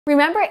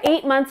Remember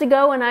 8 months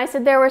ago when I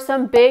said there were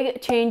some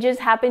big changes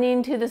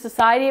happening to the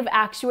Society of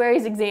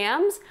Actuaries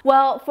exams?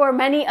 Well, for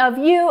many of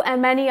you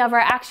and many of our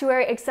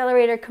Actuary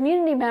Accelerator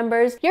community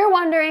members, you're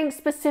wondering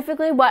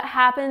specifically what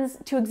happens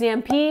to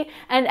Exam P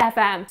and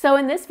FM. So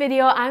in this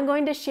video, I'm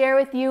going to share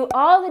with you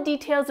all the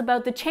details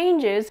about the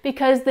changes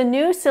because the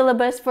new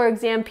syllabus for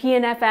Exam P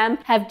and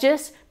FM have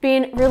just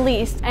been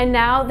released, and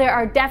now there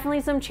are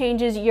definitely some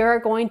changes you're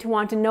going to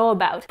want to know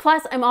about.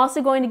 Plus, I'm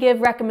also going to give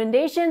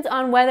recommendations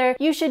on whether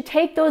you should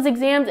take those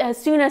exams as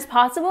soon as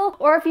possible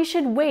or if you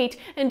should wait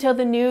until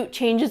the new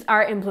changes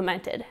are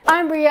implemented.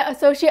 I'm Bria,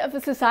 Associate of the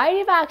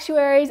Society of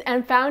Actuaries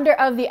and founder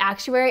of the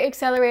Actuary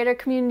Accelerator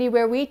Community,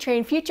 where we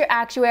train future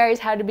actuaries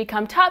how to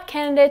become top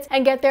candidates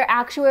and get their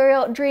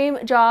actuarial dream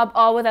job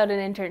all without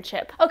an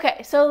internship.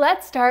 Okay, so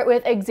let's start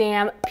with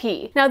Exam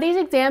P. Now, these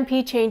Exam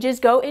P changes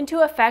go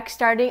into effect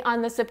starting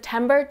on the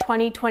September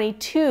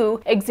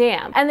 2022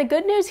 exam. And the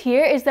good news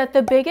here is that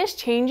the biggest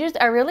changes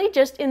are really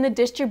just in the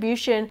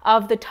distribution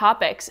of the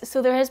topics.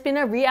 So there has been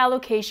a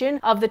reallocation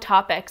of the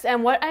topics.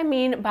 And what I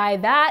mean by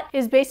that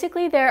is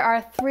basically there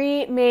are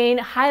three main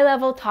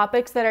high-level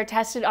topics that are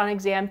tested on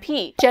Exam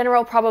P: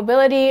 general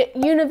probability,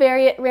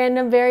 univariate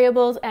random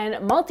variables, and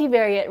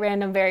multivariate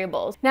random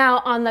variables.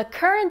 Now, on the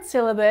current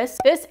syllabus,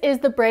 this is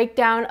the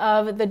breakdown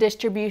of the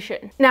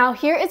distribution. Now,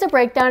 here is a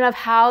breakdown of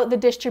how the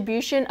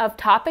distribution of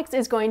topics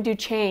is going to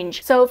change.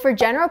 So for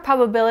general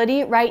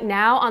probability right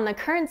now on the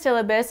current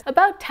syllabus,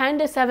 about 10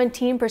 to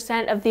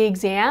 17% of the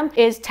exam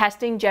is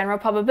testing general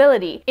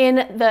probability.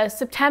 In the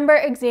September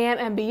exam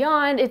and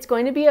beyond, it's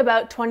going to be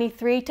about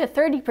 23 to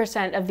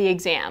 30% of the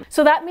exam.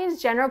 So that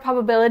means general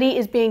probability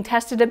is being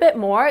tested a bit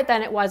more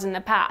than it was in the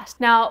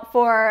past. Now,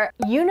 for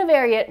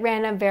univariate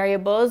random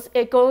variables,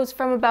 it goes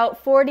from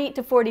about 40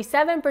 to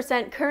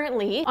 47%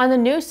 currently. On the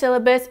new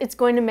syllabus, it's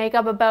going to make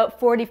up about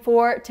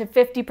 44 to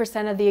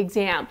 50% of the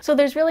exam. So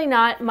there's really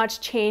not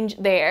much change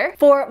there.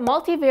 For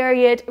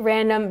multivariate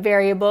random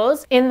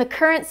variables, in the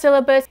current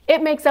syllabus,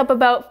 it makes up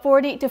about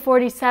 40 to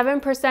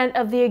 47%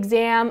 of the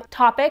exam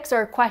topics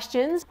or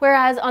questions,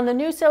 whereas on the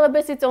new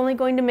syllabus, it's only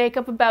going to make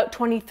up about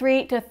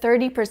 23 to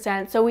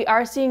 30%. So we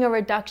are seeing a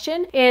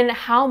reduction in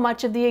how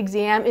much of the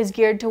exam is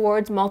geared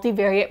towards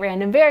multivariate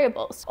random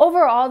variables.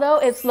 Overall, though,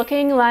 it's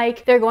looking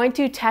like they're going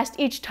to test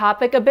each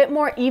topic a bit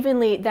more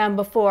evenly than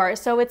before.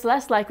 So it's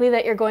less likely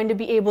that you're going to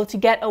be able to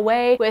get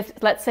away with,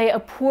 let's say, a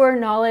poor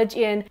knowledge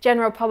in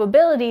general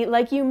probability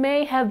like you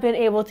may have been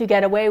able to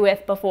get away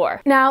with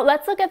before. Now,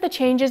 let's look at the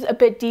changes a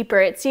bit deeper.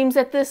 It seems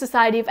that the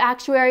Society of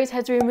Actuaries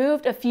has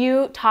removed a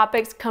few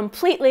topics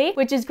completely,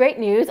 which is great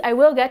news. I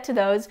will get to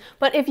those,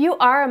 but if you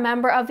are a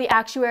member of the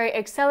Actuary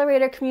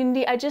Accelerator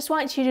community, I just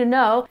want you to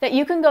know that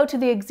you can go to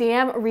the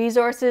exam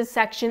resources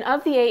section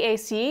of the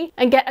AAC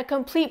and get a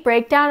complete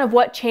breakdown of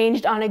what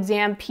changed on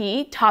Exam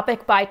P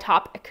topic by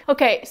topic.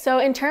 Okay, so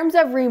in terms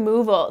of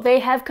removal, they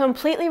have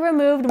completely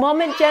removed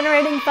moment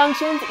generating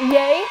functions,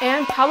 yay,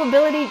 and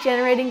probability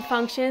generating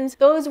functions.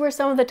 Those were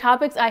some of the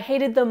topics I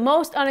hated the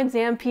most on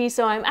Exam P,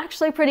 so I'm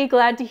actually pretty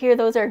glad to hear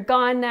those are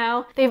gone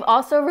now. They've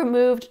also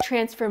removed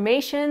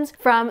transformations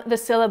from the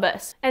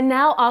syllabus. And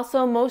now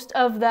also most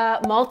of the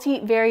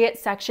multivariate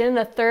section,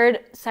 the third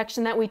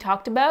section that we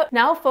talked about,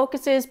 now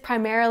focuses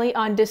primarily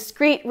on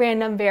discrete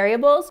random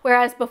variables,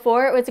 whereas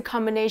before it was a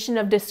combination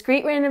of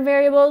discrete random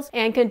variables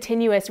and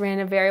continuous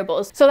random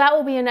variables. So that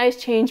will be a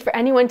nice change for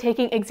anyone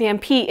taking Exam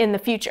P in the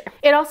future.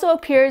 It also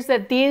appears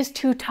that these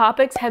two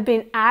topics have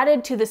been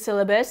added to the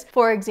syllabus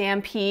for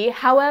Exam P.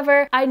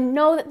 However, I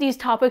know that these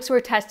topics were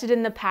tested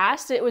in the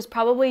past. It was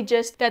probably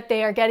just that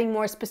they are getting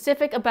more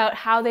specific about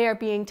how they are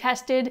being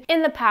tested.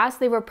 In the past,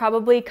 they were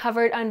probably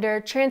covered under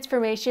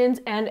transformations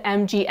and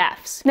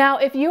MGFs. Now,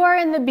 if you are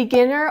in the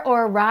beginner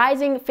or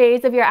rising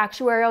phase of your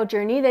actuarial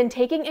journey, then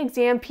taking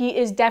Exam P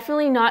is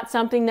definitely not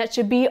something that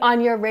should be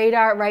on your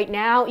radar right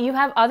now. You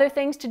have other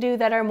things to do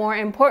that are more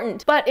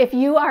important. But if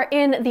you are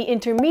in the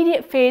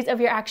intermediate phase of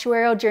your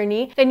actuarial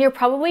journey, then you're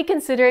probably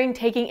considering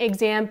taking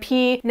Exam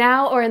P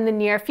now or in the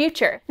near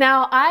future.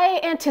 Now, I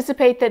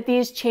anticipate that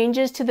these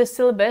changes to the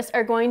syllabus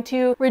are going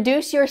to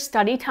reduce your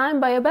study time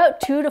by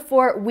about 2 to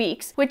 4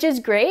 weeks, which is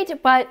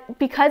great, but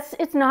because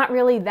it's not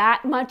really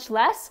that much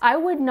less, I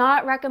would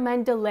not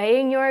recommend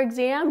delaying your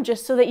exam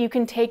just so that you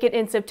can take it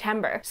in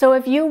September. So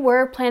if you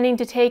were planning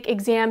to take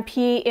Exam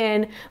P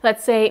in,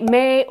 let's say,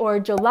 May or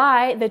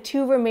July, the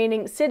 2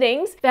 remaining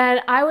sittings,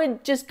 then I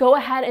would just go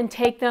ahead and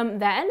take them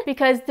then,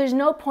 because there's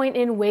no point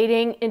in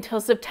waiting until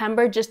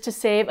September just to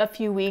save a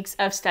few weeks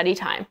of study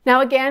time.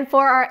 Now, again,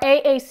 for our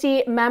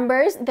AAC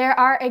members, there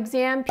are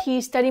Exam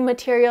P study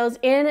materials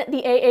in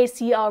the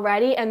AAC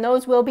already, and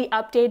those will be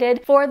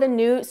updated for the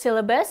new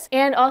syllabus.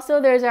 And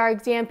also there's our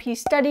Exam P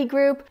study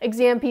group,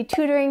 Exam P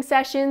tutoring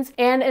sessions,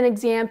 and an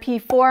Exam P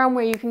forum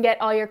where you can get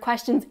all your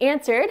questions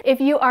answered. If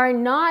you are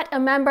not a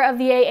member of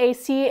the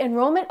AAC,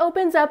 enrollment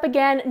opens up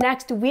again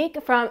next week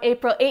from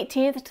April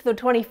 18th to the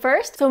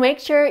 21st. So make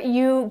sure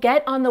you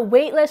get on the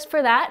wait list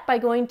for that by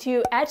going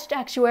to Etched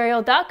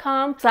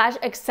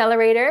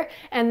etchedactuarial.com/accelerator,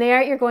 and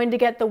there you're going to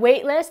get the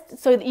wait list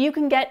so that you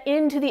can get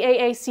into the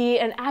AAC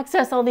and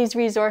access all these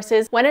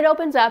resources when it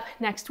opens up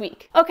next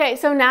week. Okay,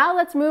 so now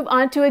let's move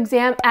on to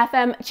exam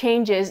FM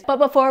changes. But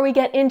before we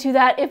get into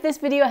that, if this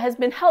video has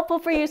been helpful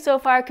for you so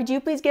far, could you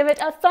please give it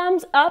a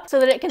thumbs up so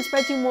that it can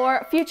spread to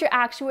more future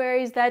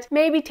actuaries that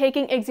may be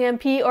taking exam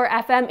P or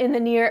FM in the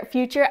near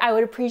future? I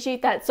would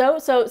appreciate that so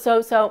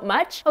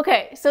much.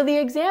 Okay, so the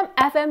exam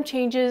FM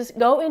changes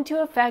go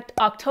into effect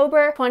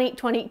October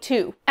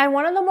 2022. And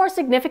one of the more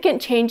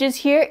significant changes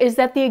here is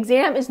that the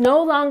exam is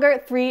no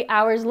longer 3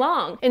 hours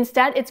long.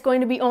 Instead, it's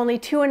going to be only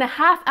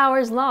 2.5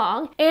 hours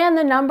long, and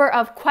the number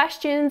of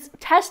questions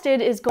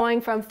tested is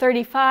going from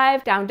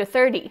 35 down to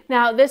 30.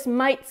 Now, this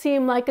might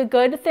seem like a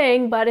good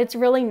thing, but it's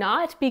really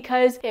not,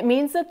 because it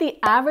means that the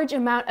average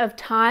amount of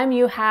time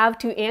you have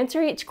to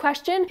answer each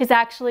question is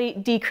actually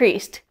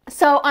decreased.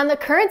 So on the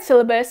current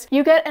syllabus,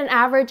 you get an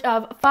average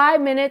of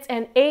 5 minutes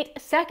and 8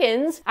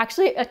 seconds,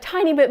 actually a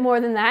tiny bit more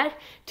than that,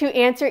 to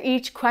answer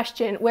each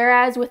question.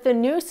 Whereas with the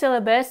new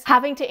syllabus,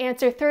 having to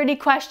answer 30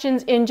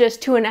 questions in just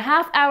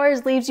 2.5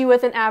 hours leaves you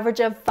with an average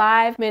of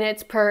 5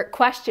 minutes per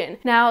question.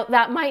 Now,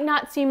 that might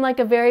not seem like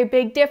a very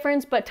big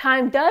difference, but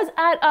time does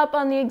add up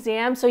on the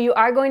exam, so you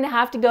are going to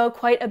have to go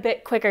quite a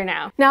bit quicker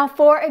now. Now,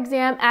 for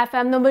exam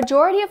FM, the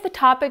majority of the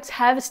topics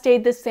have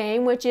stayed the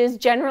same, which is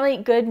generally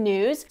good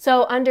news.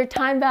 So under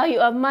time value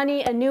of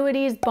money,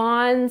 annuities,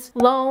 bonds,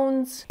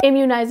 loans,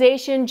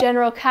 immunization,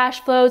 general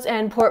cash flows,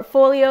 and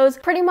portfolios,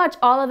 pretty much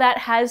all of that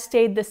has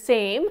stayed the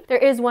same. There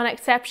is one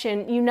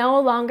exception. You no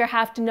longer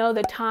have to know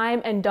the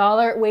time and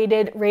dollar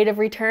weighted rate of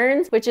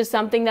returns, which is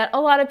something that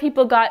a lot of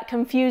people got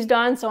confused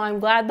on, so I'm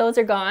glad those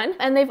are gone.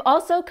 And they've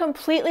also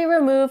completely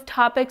removed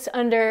topics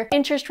under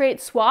interest rate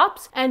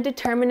swaps and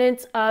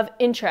determinants of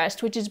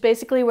interest, which is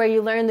basically where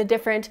you learn the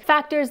different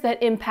factors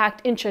that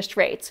impact interest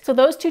rates. So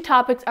those two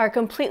topics are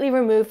completely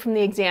removed from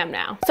the exam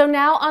now. So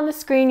now on the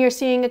screen, you're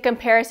seeing a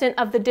comparison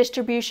of the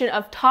distribution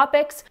of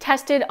topics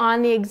tested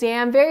on the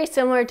exam, very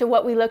similar to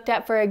what we looked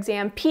at for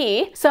exam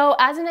P. So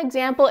as an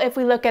example, if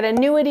we look at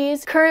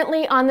annuities,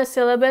 currently on the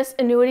syllabus,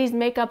 annuities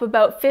make up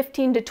about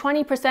 15 to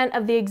 20%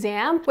 of the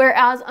exam,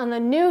 whereas on the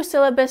new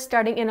syllabus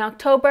starting in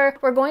October,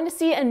 we're going to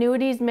see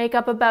annuities make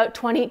up about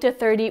 20 to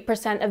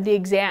 30% of the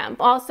exam.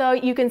 Also,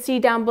 you can see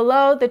down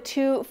below the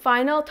two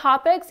final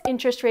topics,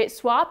 interest rate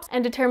swaps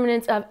and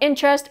determinants of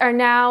interest, are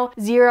now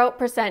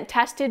 0%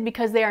 tested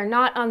because they are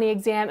not on the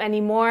exam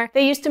anymore.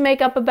 They used to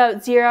make up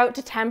about 0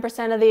 to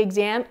 10% of the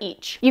exam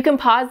each. You can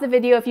pause the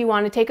video if you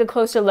want to take a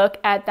closer look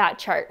at that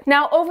chart.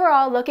 Now,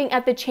 overall, looking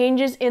at the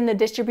changes in the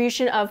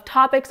distribution of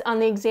topics on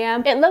the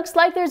exam, it looks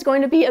like there's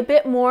going to be a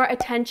bit more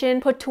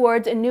attention put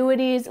towards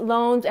annuities,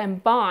 loans,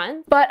 and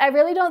bonds, but I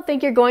really don't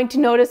think you're going to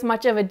notice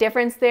much of a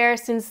difference there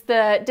since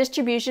the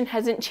distribution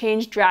hasn't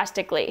changed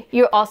drastically.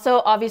 You're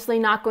also obviously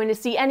not going to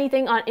see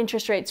anything on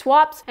interest rate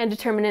swaps and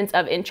determinants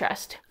of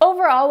interest.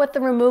 Overall, with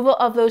the removal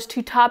of those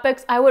two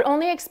topics, I would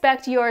only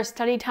expect your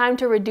study time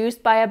to reduce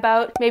by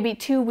about maybe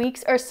 2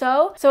 weeks or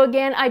so. So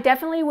again, I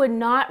definitely would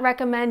not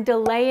recommend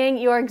delaying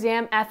your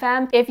exam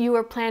FM if you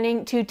were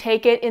planning to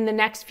take it in the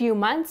next few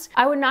months.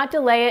 I would not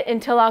delay it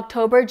until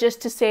October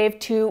just to save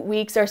 2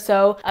 weeks or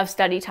so of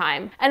study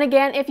time. And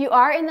again, if you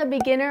are in the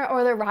beginner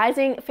or the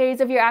rising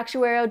phase of your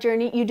actuarial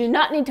journey, you do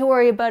not need to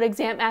worry about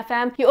exam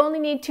FM. You only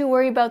need to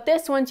worry about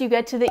this once you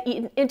get to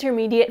the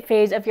intermediate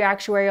phase of your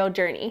actuarial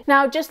journey.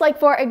 Now, just like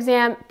for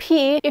exam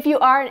P, if you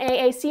are an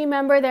AAC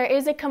member, there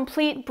is a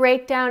complete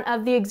breakdown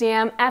of the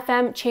exam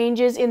FM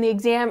changes in the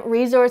exam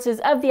resources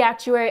of the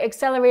Actuary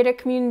Accelerator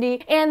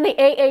Community, and the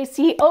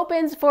AAC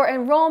opens for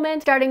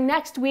enrollment starting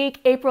next week,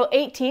 April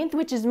 18th,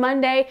 which is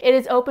Monday. It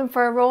is open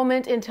for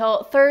enrollment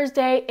until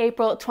Thursday,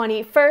 April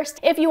 21st.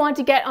 If you want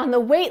to get on the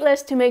wait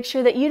list to make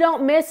sure that you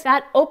don't miss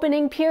that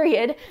opening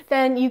period,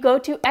 then you go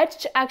to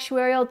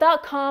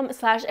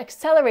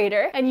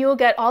etchedactuarial.com/accelerator and you will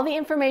get all the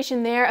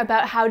information there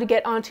about how to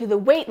get onto the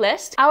wait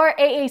list. Our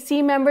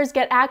AAC members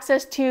get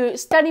access to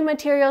study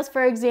materials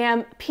for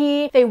exam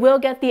P. They will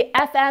get the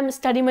FM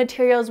study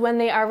materials when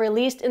they are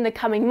released in the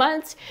coming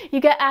months. You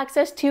get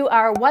access to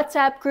our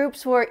WhatsApp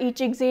groups for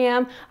each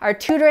exam, our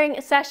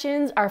tutoring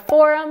sessions, our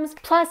forums,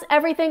 plus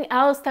everything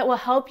else that will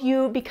help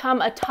you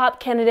become a top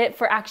candidate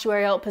for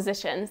actuarial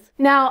positions.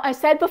 Now, I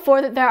said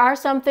before that there are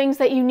some things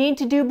that you need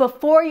to do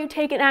before you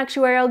take an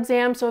actuarial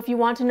exam, so if you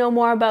want to know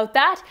more about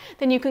that,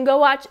 then you can go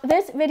watch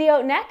this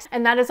video next.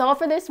 And that is all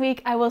for this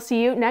week. I will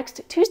see you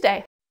next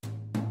Tuesday.